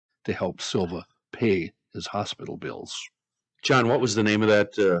to help Silva pay his hospital bills. John, what was the name of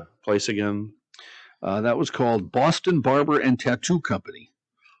that place again? That was called Boston Barber and Tattoo Company.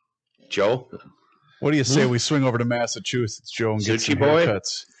 Joe? What do you say we swing over to Massachusetts, Joe, and get some boy?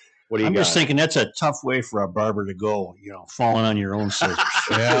 haircuts? What do you I'm got? just thinking that's a tough way for a barber to go, falling on your own scissors.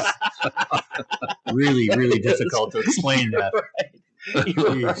 Yeah. Really, really difficult to explain that.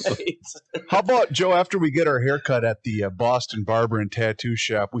 How about, Joe, after we get our haircut at the Boston Barber and Tattoo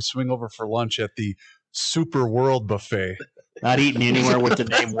Shop, we swing over for lunch at the Super World Buffet? Not eating anywhere with the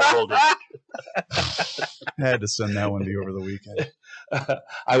name World in it. I had to send that one to you over the weekend.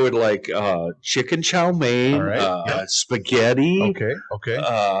 I would like chicken chow mein, All right. spaghetti, Okay.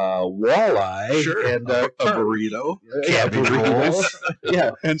 walleye, Sure. and a burrito, Cabbage rolls.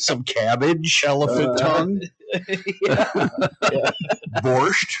 yeah, and some cabbage, Elephant tongue.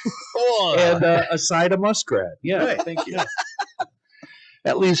 borscht, and a side of muskrat. Yeah, Right. thank you.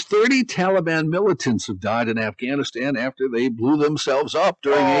 At least 30 Taliban militants have died in Afghanistan after they blew themselves up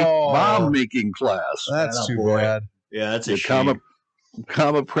during a bomb-making class. That's too boy. bad. Yeah, that's a The shame.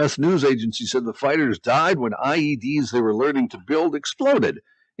 Kama Press News Agency said the fighters died when IEDs they were learning to build exploded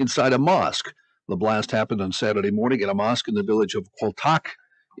inside a mosque. The blast happened on Saturday morning at a mosque in the village of Koltak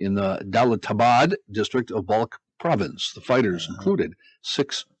in the Dalatabad district of Balkh province. The fighters included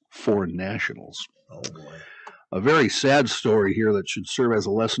 6 foreign nationals. Oh, boy. A very sad story here that should serve as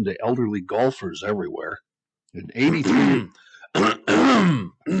a lesson to elderly golfers everywhere. An 83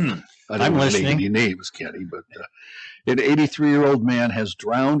 I don't I'm want to listening. name any names, Kenny, but an 83-year-old man has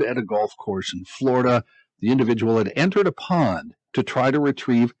drowned at a golf course in Florida. The individual had entered a pond to try to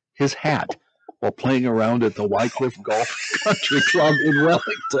retrieve his hat while playing around at the Wycliffe Golf Country Club in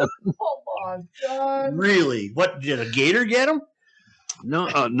Wellington. Come on, John. Really? What, did a gator get him? No,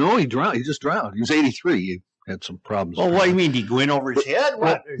 he drowned. He just drowned. He was 83. He had some problems. Well, what do you mean? Did he go in over his head?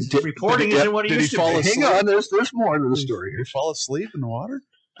 What? Reporting isn't what he used to be. Hang on, there's more to the story Did here. he fall asleep in the water?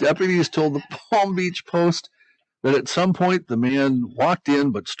 Deputies told the Palm Beach Post that at some point the man walked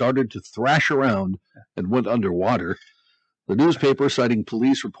in but started to thrash around and went underwater. The newspaper, citing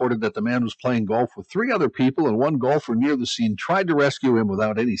police, reported that the man was playing golf with 3 other people, and one golfer near the scene tried to rescue him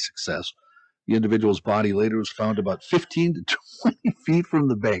without any success. The individual's body later was found about 15 to 20 feet from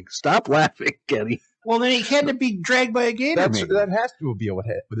the bank. Stop laughing, Kenny. Well, then he had to be dragged by a gator. That has to be what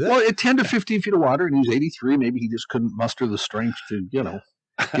happened. Well, at 10 to 15 feet of water, and he's 83. Maybe he just couldn't muster the strength to, get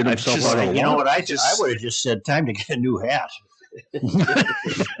himself out of the water. You know what? I would have just said, time to get a new hat.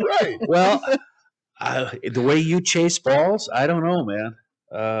 Right. Well, the way you chase balls, I don't know, man.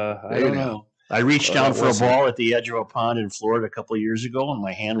 I don't know. I reached down for a wasn't- ball at the edge of a pond in Florida a couple of years ago, and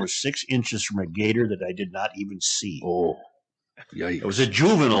my hand was 6 inches from a gator that I did not even see. Oh, yikes. It was a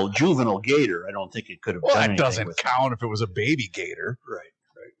juvenile gator. I don't think it could have Well, done that anything doesn't with it. count if it was a baby gator. Right.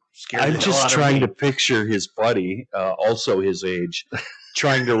 Scared I'm the hell just out of trying me. to picture his buddy, also his age,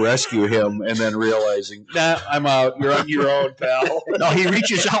 trying to rescue him and then realizing, nah, I'm out. You're on your own, pal. No, he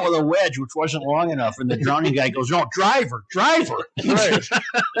reaches out with a wedge, which wasn't long enough, and the drowning guy goes, "No, driver." Right.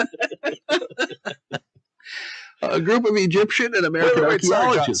 A group of Egyptian and American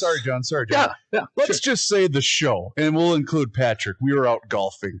archaeologists. Sorry, John. Yeah. Let's just say the show, and we'll include Patrick. We were out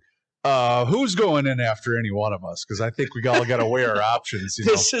golfing. Who's going in after any one of us? Because I think we all got to weigh our options.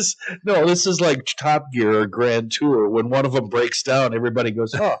 This is like Top Gear or Grand Tour. When one of them breaks down, everybody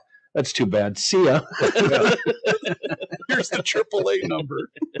goes, "Oh, that's too bad. See ya." Here's the AAA number.